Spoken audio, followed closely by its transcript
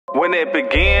When it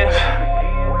begins,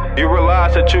 you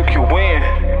realize that you can win.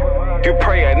 You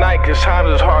pray at night cause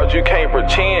times is hard, you can't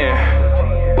pretend.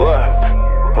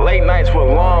 Look, late nights with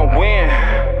long wind.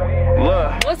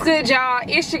 Look. What's good, y'all?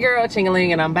 It's your girl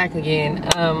CHING-A-LING and I'm back again.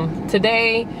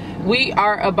 Today we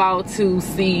are about to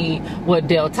see what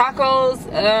Del Taco's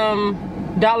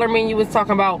dollar menu was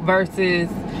talking about versus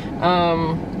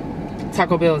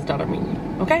Taco Bell's dollar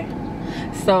menu. Okay?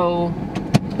 So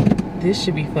this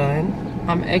should be fun.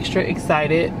 I'm extra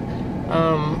excited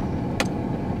to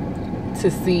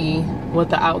see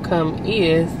what the outcome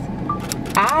is.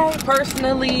 I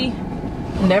personally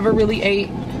never really ate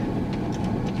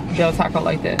Del Taco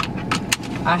like that.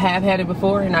 I have had it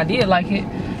before and I did like it,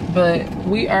 but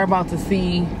we are about to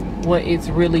see what it's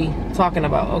really talking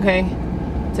about, okay?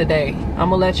 Today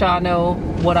I'm gonna let y'all know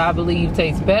what I believe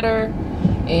tastes better,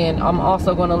 and I'm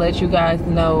also gonna let you guys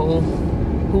know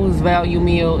whose value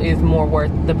meal is more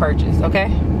worth the purchase,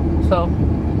 okay? So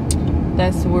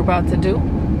that's what we're about to do.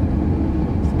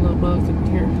 Some little bugs up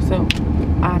here, so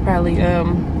I'll probably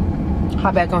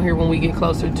hop back on here when we get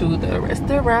closer to the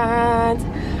restaurant.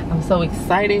 I'm so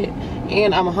excited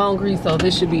and I'm hungry, so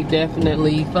this should be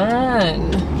definitely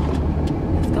fun.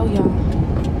 Let's go, y'all.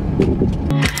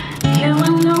 You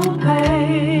will know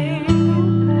pain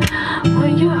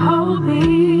when you hold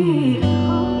me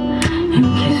and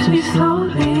kiss me slowly.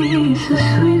 It's the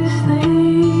sweetest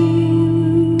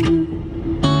thing,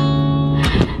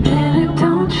 and it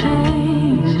don't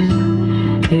change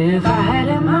if I had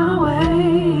it my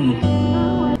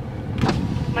way.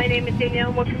 My name is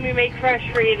Danielle. What can we make fresh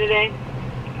for you today?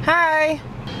 Hi.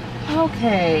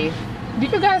 Okay. Do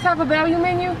you guys have a value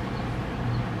menu?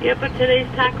 Yeah, but today's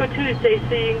Taco Tuesday,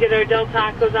 so you can get our Del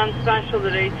Tacos on special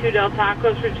today. 2 Del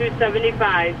Tacos for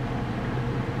 $2.75.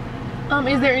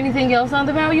 Is there anything else on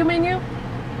the value menu?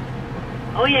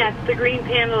 Oh yeah, it's the green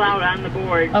panel out on the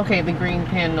board. Okay, the green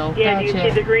panel. Yeah, gotcha. do you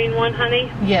see the green one, honey?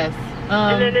 Yes.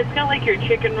 And then it's got like your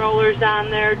chicken rollers on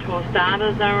there,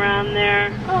 tostadas are on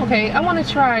there. Okay, I want to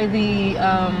try the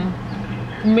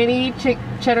mini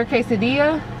cheddar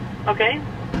quesadilla. Okay.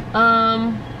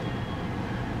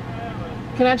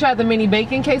 Can I try the mini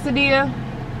bacon quesadilla?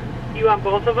 You want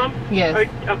both of them? Yes. Or,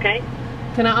 okay.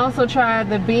 Can I also try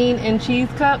the bean and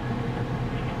cheese cup?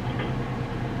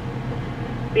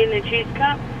 Bean and cheese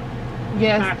cup?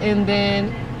 Yes, and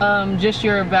then just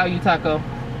your value taco.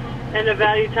 And a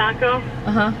value taco?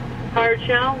 Uh-huh. Hard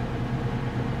shell?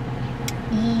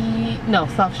 No,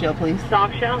 soft shell, please.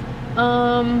 Soft shell?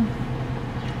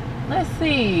 Let's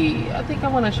see. I think I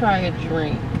want to try a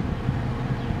drink.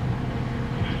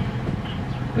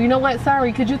 You know what?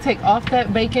 Sorry, could you take off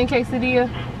that bacon quesadilla?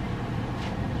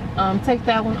 Take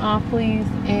that one off, please.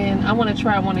 And I want to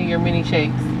try one of your mini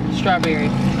shakes.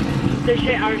 Strawberry.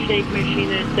 Our shake machine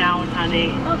is down,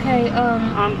 honey. Okay,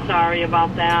 I'm sorry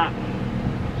about that.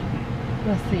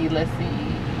 let's see.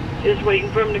 Just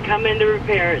waiting for him to come in to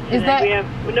repair it. Is that... We have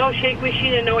no shake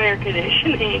machine and no air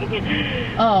conditioning.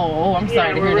 Oh, I'm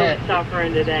sorry to hear that. We're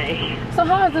suffering today. So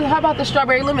how about the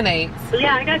strawberry lemonades?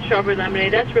 Yeah, I got strawberry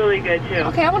lemonade. That's really good too.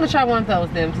 Okay, I want to try one of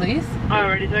those then, please.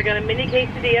 Alrighty, so I got a mini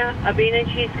quesadilla, a bean and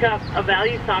cheese cup, a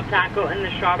value soft taco, and the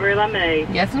strawberry lemonade.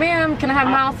 Yes, ma'am. Can I have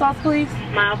mild sauce, please?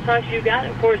 Mild sauce, you got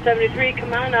it. $4.73.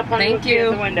 Come on up. Thank you.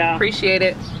 The window. Appreciate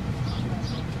it.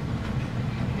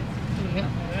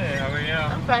 Hey, how are you?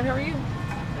 I'm fine. How are you?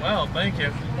 Well, thank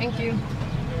you. Thank you.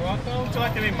 You're welcome. Would you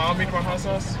like any mild medium or hot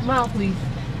sauce? Mild, please.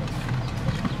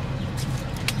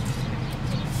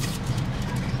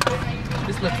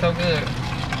 This looks so good.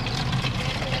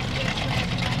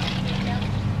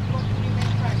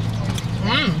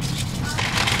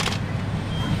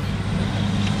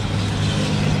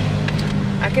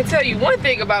 I can tell you one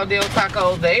thing about Del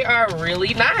Taco, they are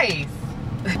really nice.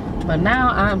 But now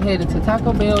I'm headed to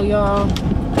Taco Bell, y'all,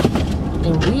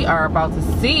 and we are about to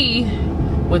see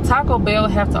what Taco Bell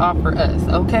have to offer us,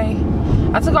 okay?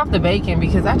 I took off the bacon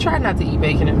because I try not to eat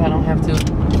bacon if I don't have to.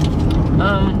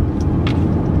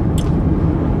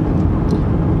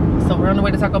 So we're on the way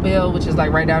to Taco Bell, which is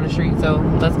like right down the street, so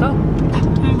let's go.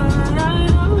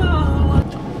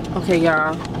 Okay,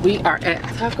 y'all, we are at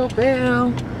Taco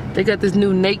Bell. They got this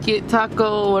new naked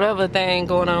taco, whatever thing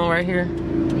going on right here.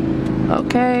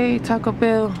 Okay, Taco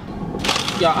Bell.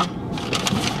 Y'all,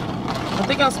 I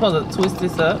think I'm supposed to twist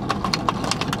this up.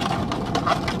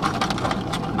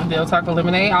 Del Taco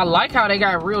lemonade. I like how they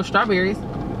got real strawberries.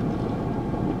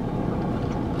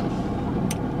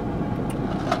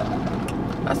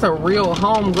 That's a real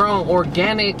homegrown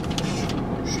organic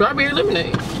strawberry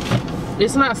lemonade.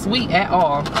 It's not sweet at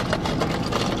all.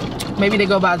 Maybe they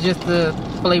go by just the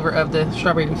flavor of the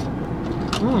strawberries.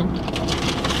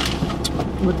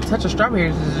 With the touch of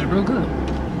strawberries is real good.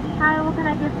 Hi, what can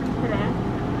I get for you today?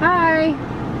 Hi.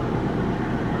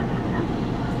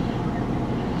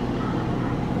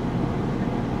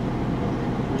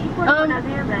 Whenever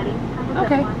you're ready. Have a good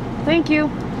Okay, one. thank you.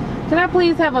 Can I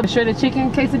please have a shredded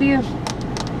chicken quesadilla?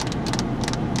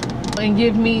 And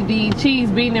give me the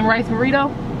cheese, bean, and rice burrito.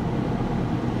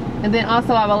 And then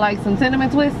also I would like some cinnamon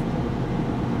twists.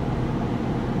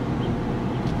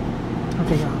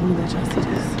 Okay, y'all, let me let y'all see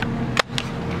this.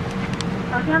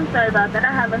 Okay, I'm sorry about that.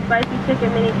 I have a spicy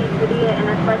chicken mini quesadilla and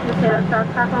a spicy potato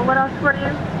sauce taco. What else for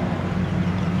you?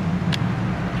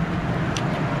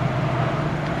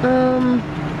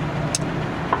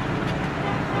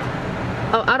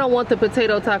 Oh, I don't want the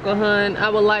potato taco, hun. I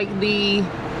would like the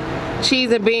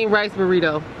cheese and bean rice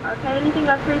burrito. Okay, anything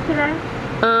else for you today?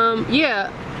 Yeah.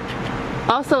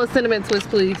 Also a cinnamon twist,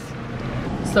 please.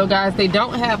 So guys, they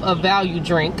don't have a value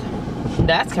drink.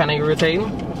 That's kind of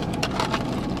irritating.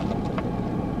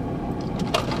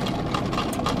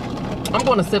 I'm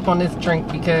going to sip on this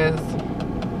drink because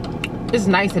it's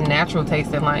nice and natural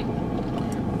tasting. Like,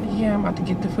 yeah, I'm about to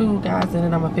get the food, guys, and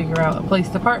then I'm gonna figure out a place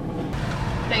to park.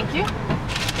 Thank you.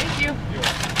 Thank you.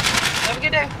 Have a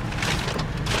good day.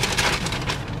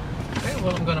 Okay,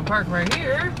 well, I'm gonna park right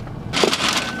here.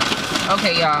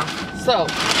 Okay, y'all. So,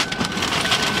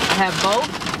 I have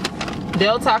both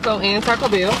Del Taco and Taco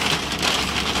Bell.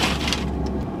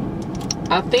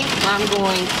 I think I'm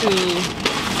going to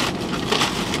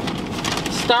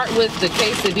start with the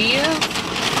quesadillas.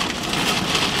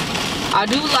 I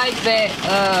do like that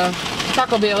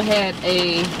Taco Bell had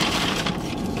a,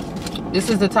 this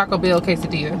is the Taco Bell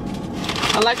quesadilla.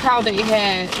 I like how they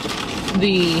had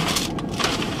the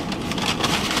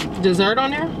dessert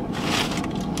on there.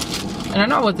 And I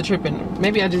know I wasn't tripping.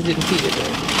 Maybe I just didn't see it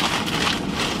there.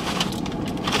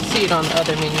 See it on the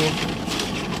other menu.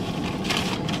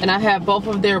 And I have both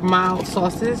of their mild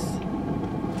sauces.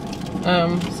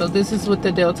 So this is what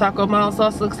the Del Taco mild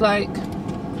sauce looks like.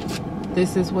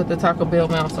 This is what the Taco Bell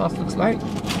mild sauce looks like.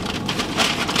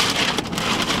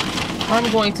 I'm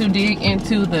going to dig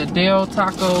into the Del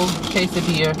Taco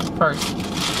quesadilla first.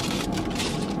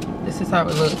 This is how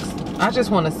it looks. I just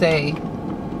want to say,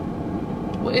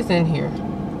 what is in here?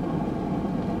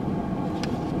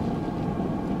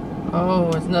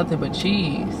 Oh, it's nothing but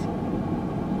cheese.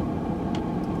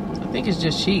 I think it's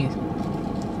just cheese.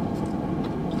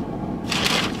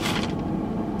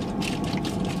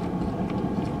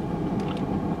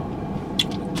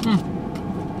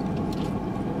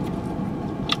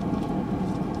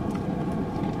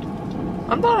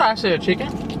 I thought I said chicken.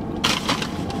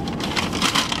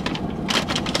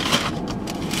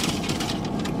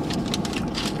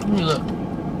 Let me look.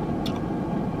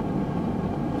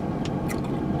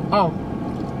 Oh.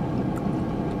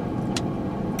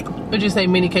 It just say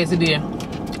mini quesadilla.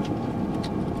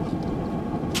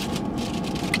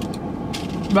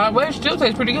 By the way, it still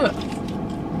tastes pretty good.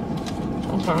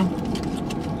 Okay.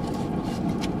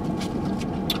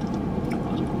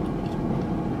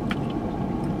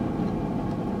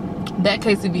 That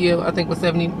quesadilla, I think, was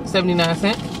 79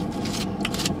 cents.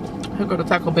 Here go to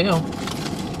Taco Bell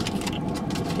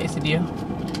quesadilla.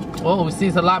 Oh, we see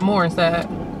it's a lot more inside.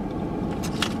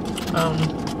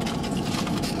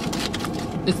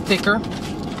 It's thicker,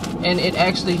 and it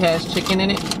actually has chicken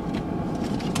in it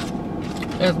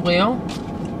as well.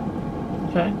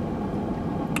 Okay,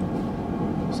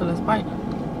 so let's bite.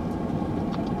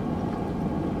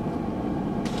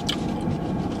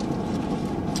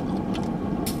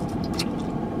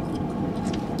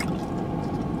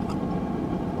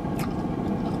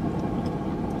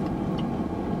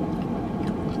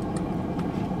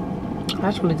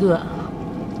 That's really good.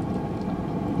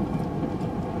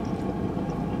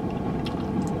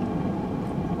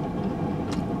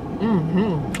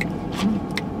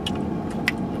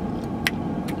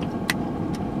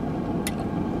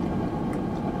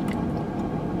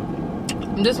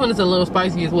 This one is a little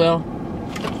spicy as well.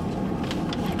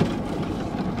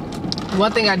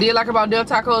 One thing I did like about Del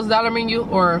Taco's dollar menu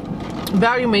or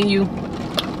value menu,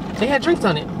 they had drinks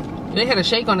on it. They had a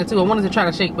shake on it too. I wanted to try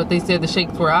the shake, but they said the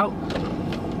shakes were out.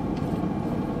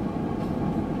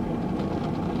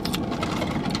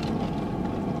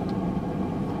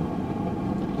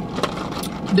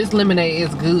 This lemonade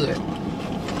is good.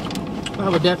 I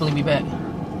would definitely be back.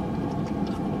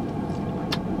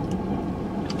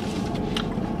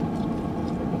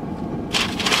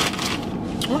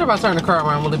 I wonder if I turn the car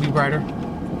around, will it be brighter?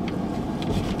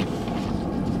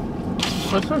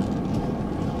 Let's see.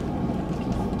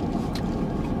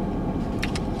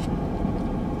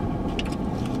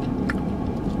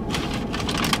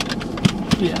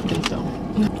 Yeah, I think so.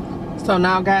 So So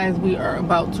now, guys, we are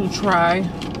about to try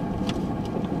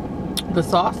the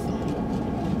sauce.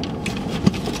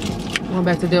 Going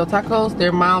back to Del Tacos,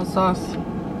 their mild sauce.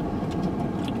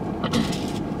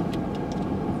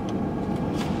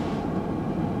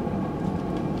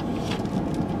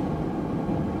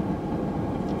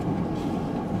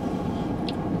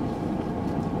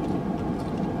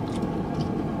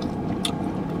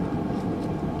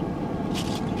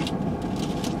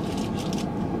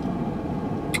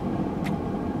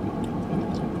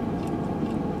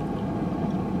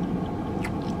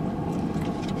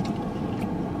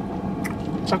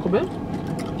 Taco Bell.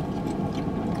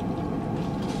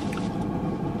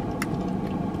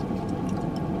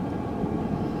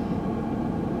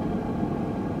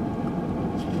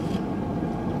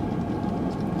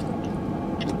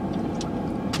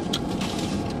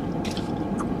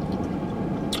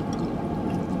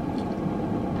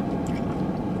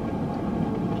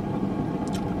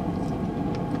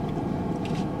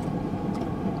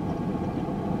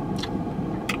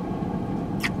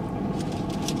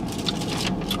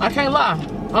 I can't lie.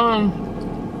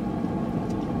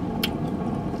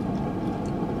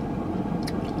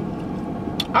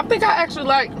 I think I actually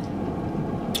like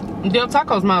Del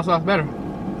Taco's mild sauce better.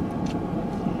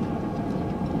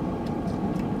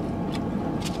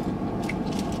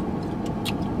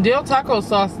 Del Taco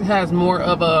sauce has more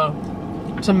of a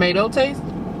tomato taste.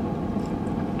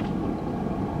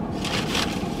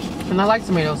 And I like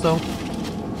tomatoes, so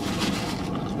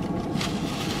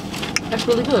that's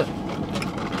really good.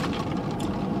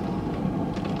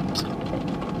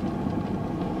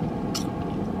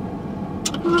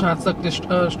 Trying to suck this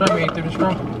strawberry through the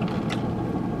straw.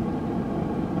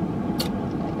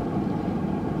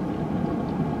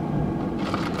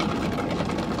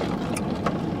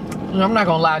 I'm not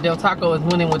gonna lie, Del Taco is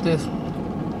winning with this.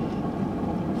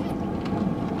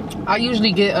 I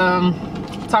usually get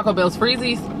Taco Bell's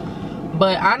Freezies,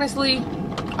 but honestly,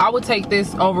 I would take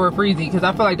this over a Freezy because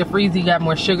I feel like the Freezy got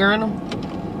more sugar in them,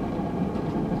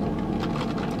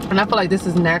 and I feel like this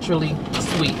is naturally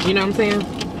sweet. You know what I'm saying?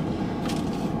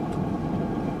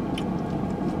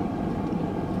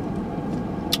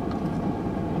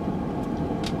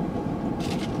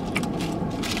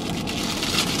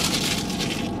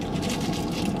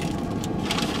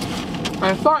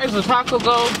 As far as the taco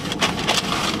goes,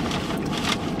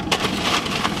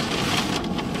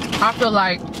 I feel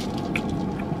like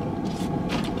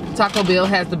Taco Bell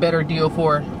has the better deal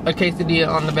for a quesadilla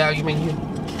on the value menu.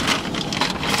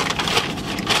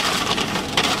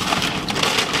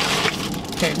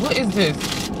 Okay, what is this?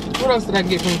 What else did I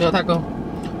get from Del Taco?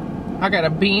 I got a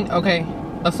bean, okay,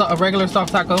 a regular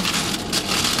soft taco.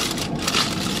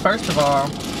 First of all,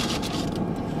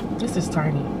 this is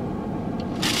tiny.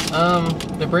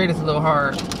 The bread is a little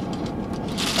hard.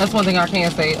 That's one thing I can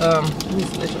say. Let me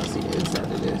let y'all see the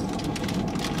inside of this.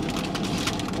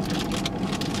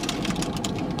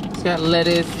 It's got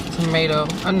lettuce, tomato.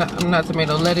 Not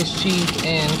tomato, lettuce, cheese,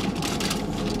 and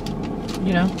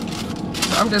you know.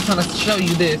 So I'm just gonna show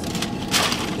you this.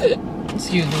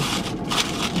 Excuse me.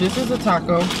 This is a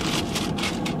taco,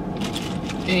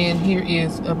 and here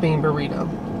is a bean burrito.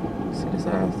 See the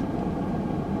size?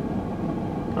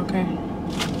 Okay.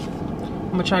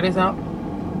 I'm gonna try this out.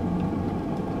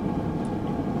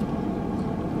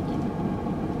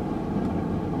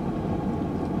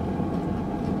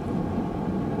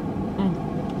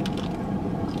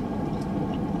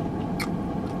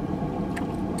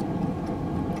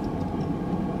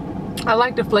 I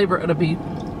like the flavor of the beef.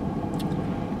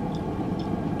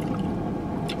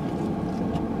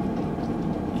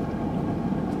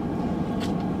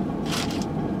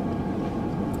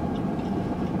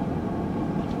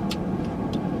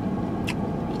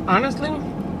 Honestly,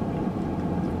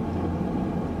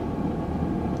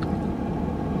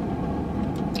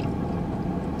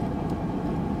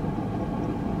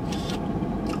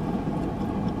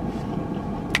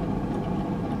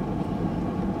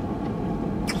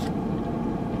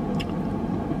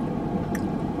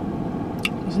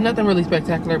 there's nothing really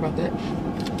spectacular about that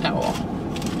at all.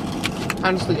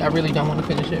 Honestly, I really don't want to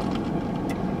finish it.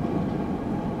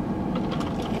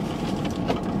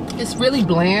 It's really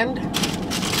bland.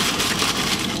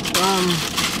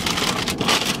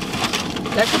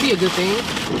 That could be a good thing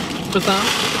for some,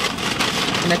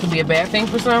 and that could be a bad thing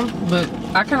for some, but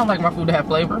I kind of like my food to have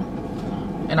flavor,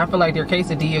 and I feel like their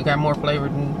quesadilla got more flavor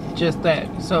than just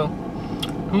that. So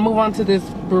I'm gonna move on to this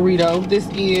burrito. This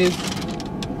is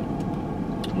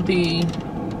the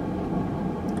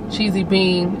cheesy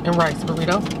bean and rice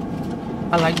burrito.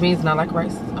 I like beans and I like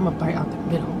rice. I'm gonna bite out the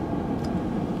middle.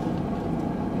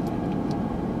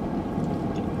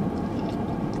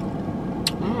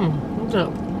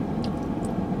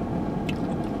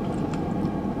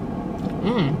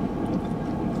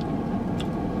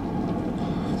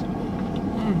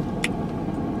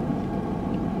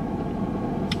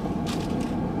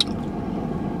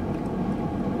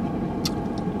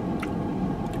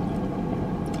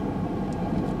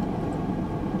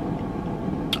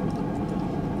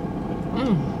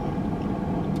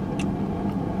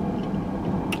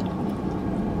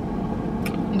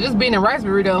 This bean and rice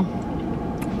burrito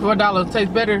for $1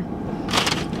 tastes better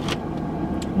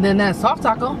than that soft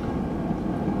taco.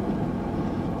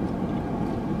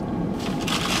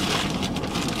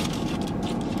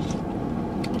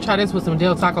 Try this with some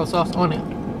Del Taco sauce on it.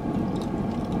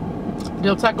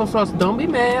 Del Taco sauce, don't be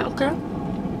mad, okay?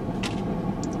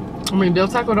 I mean, Del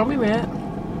Taco, don't be mad.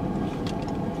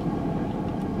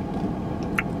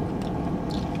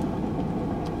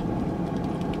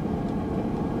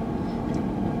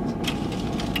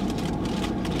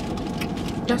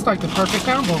 That's like the perfect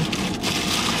combo.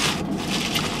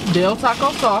 Del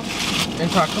Taco sauce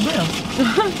and Taco Bell.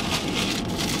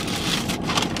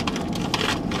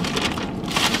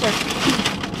 Okay.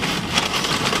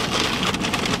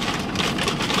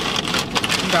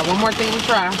 Got one more thing to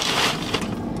try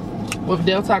with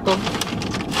Del Taco.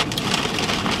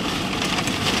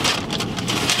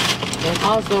 And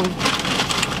also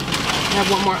have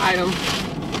one more item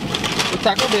with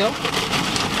Taco Bell.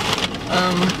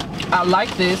 I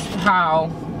like this, how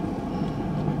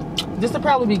this would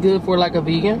probably be good for like a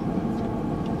vegan.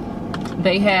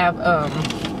 They have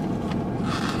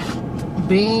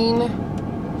bean,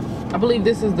 I believe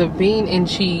this is the bean and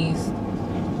cheese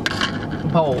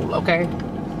bowl, okay?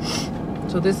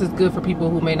 So this is good for people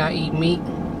who may not eat meat.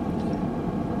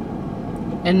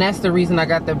 And that's the reason I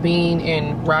got the bean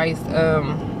and rice.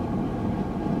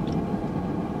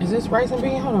 Is this rice and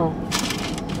bean? Hold on.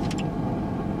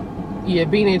 Yeah,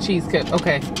 bean and cheese cut.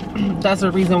 Okay. That's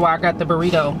the reason why I got the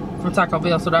burrito from Taco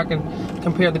Bell, so that I can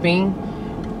compare the bean.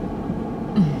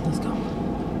 Let's go.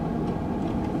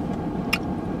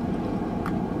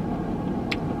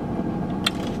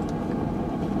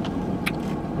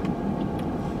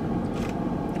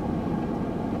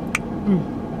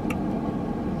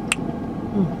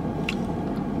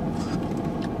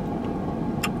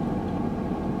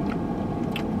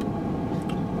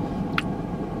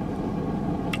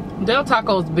 Del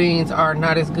Taco's beans are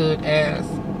not as good as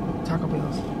Taco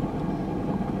Bell's.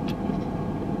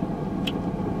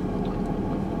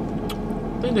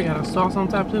 I think they got a sauce on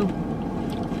top too.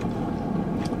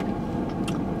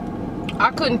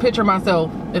 I couldn't picture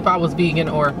myself if I was vegan,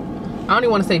 or I don't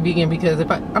even want to say vegan, because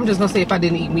I'm just gonna say if I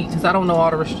didn't eat meat, because I don't know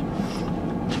all the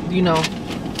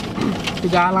the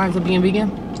guidelines of being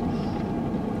vegan.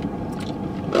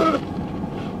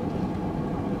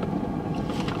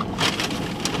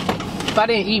 If I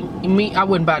didn't eat meat, I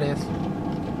wouldn't buy this.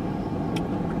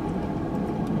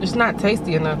 It's not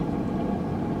tasty enough.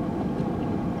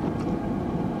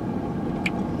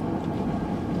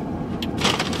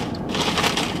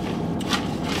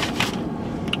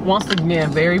 Once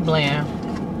again, very bland.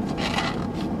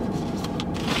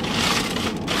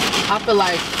 I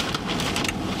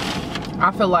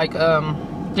feel like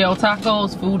Del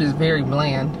Taco's food is very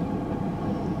bland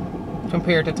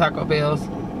compared to Taco Bell's.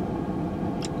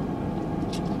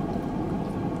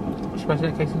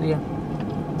 Especially the quesadilla.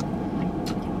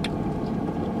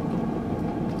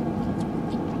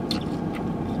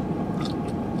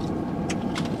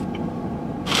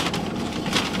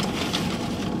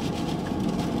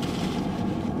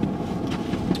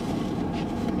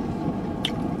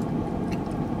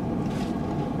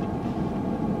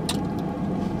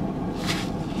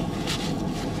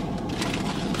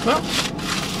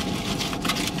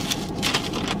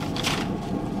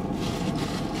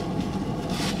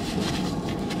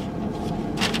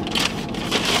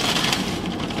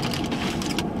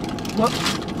 Well,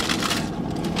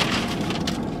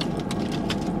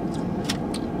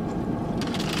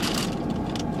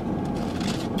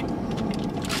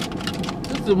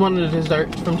 this is one of the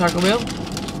desserts from Taco Bell.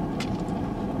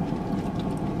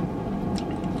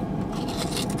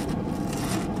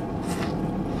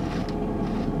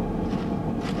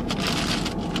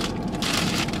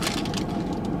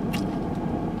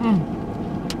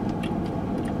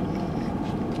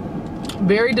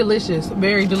 Very delicious,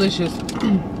 very delicious.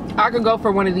 I could go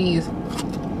for one of these.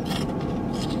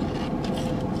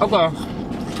 Okay.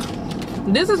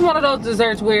 This is one of those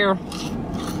desserts where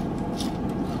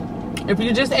if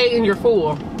you just ate and you're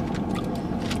full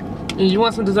and you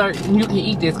want some dessert, you can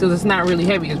eat this because it's not really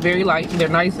heavy. It's very light. They're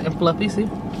nice and fluffy, see?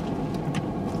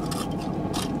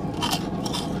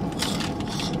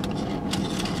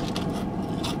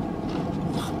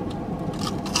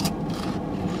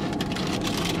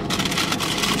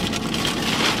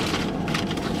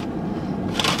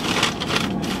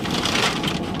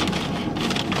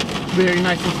 Very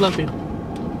nice and fluffy.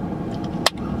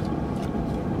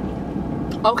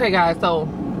 Okay guys, so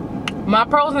my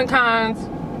pros and cons,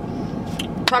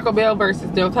 Taco Bell versus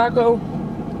Del Taco.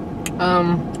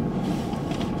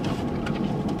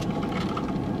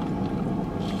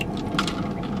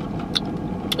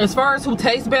 As far as who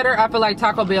tastes better, I feel like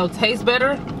Taco Bell tastes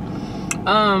better.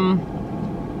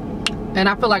 And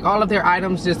I feel like all of their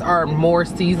items just are more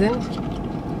seasoned.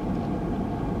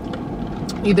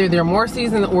 Either they're more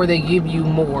seasoned or they give you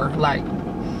more. Like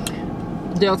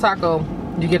Del Taco,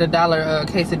 you get $1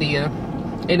 quesadilla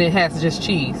and it has just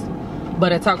cheese.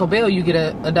 But at Taco Bell, you get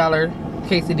a $1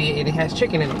 quesadilla and it has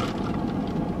chicken in it.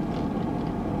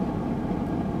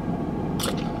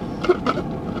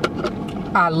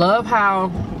 I love how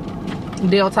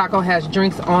Del Taco has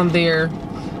drinks on their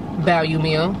value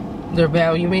meal, their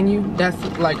value menu. That's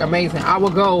like amazing. I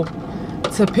will go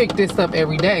to pick this up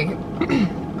every day.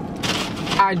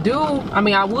 I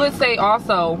would say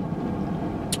also,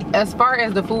 as far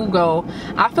as the food go,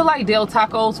 I feel like Del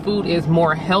Taco's food is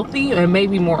more healthy and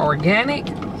maybe more organic.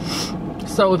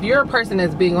 So if you're a person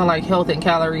that's big on like health and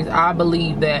calories, I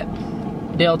believe that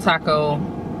Del Taco's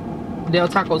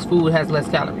food has less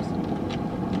calories.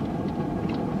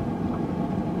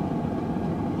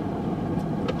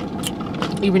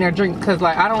 Even their drinks, because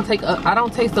like I don't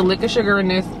taste the liquor sugar in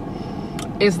this.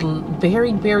 It's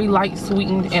very, very light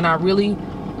sweetened, and I really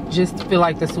just feel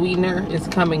like the sweetener is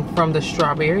coming from the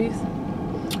strawberries,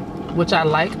 which I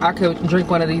like. I could drink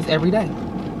one of these every day.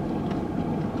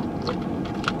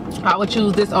 I would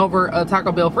choose this over a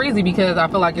Taco Bell Freezy because I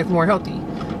feel like it's more healthy.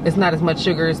 It's not as much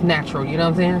sugar, it's natural, you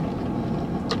know what I'm saying?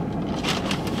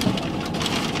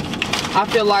 I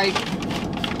feel like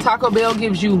Taco Bell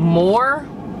gives you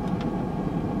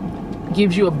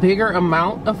a bigger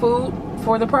amount of food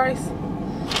for the price.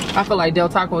 I feel like Del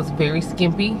Taco is very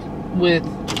skimpy with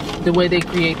the way they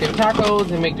create their tacos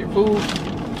and make their food,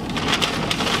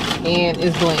 and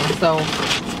it's bland. So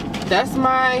that's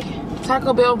my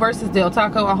Taco Bell versus Del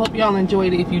Taco. I hope y'all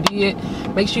enjoyed it. If you did,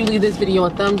 make sure you leave this video a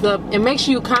thumbs up and make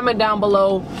sure you comment down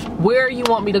below where you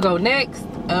want me to go next.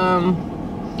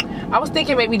 I was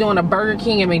thinking maybe doing a Burger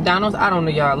King and McDonald's. I don't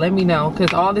know, y'all. Let me know,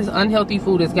 because all this unhealthy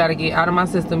food has got to get out of my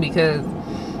system, because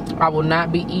I will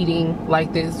not be eating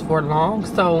like this for long.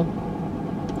 So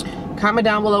comment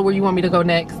down below where you want me to go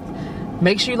next.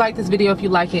 Make sure you like this video if you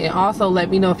like it, and also let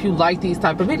me know if you like these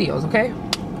type of videos, okay?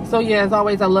 So yeah, as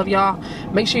always, I love y'all.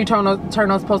 Make sure you turn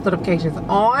those post notifications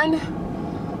on,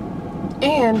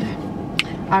 and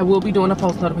I will be doing a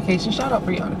post notification shout out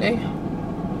for y'all today.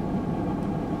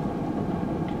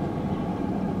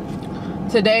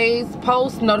 Today's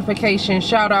post notification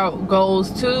shout out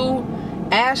goes to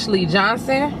Ashley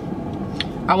Johnson.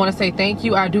 I want to say thank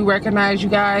you. I do recognize you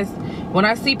guys. When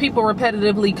I see people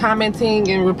repetitively commenting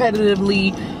and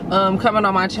repetitively coming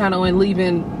on my channel and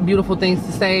leaving beautiful things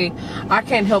to say, I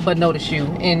can't help but notice you.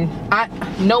 And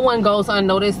no one goes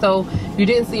unnoticed. So if you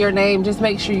didn't see your name, just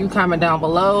make sure you comment down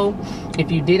below.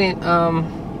 If you didn't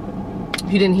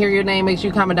hear your name, make sure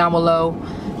you comment down below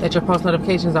that your post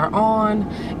notifications are on.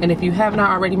 And if you have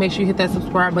not already, make sure you hit that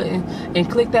subscribe button and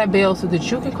click that bell so that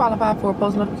you can qualify for a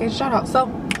post notification shout out. So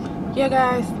yeah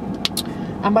guys,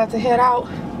 I'm about to head out,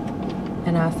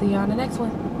 and I'll see y'all in the next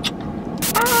one.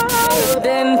 Bye.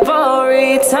 Then for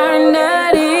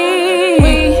eternity,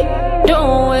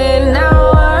 do it now.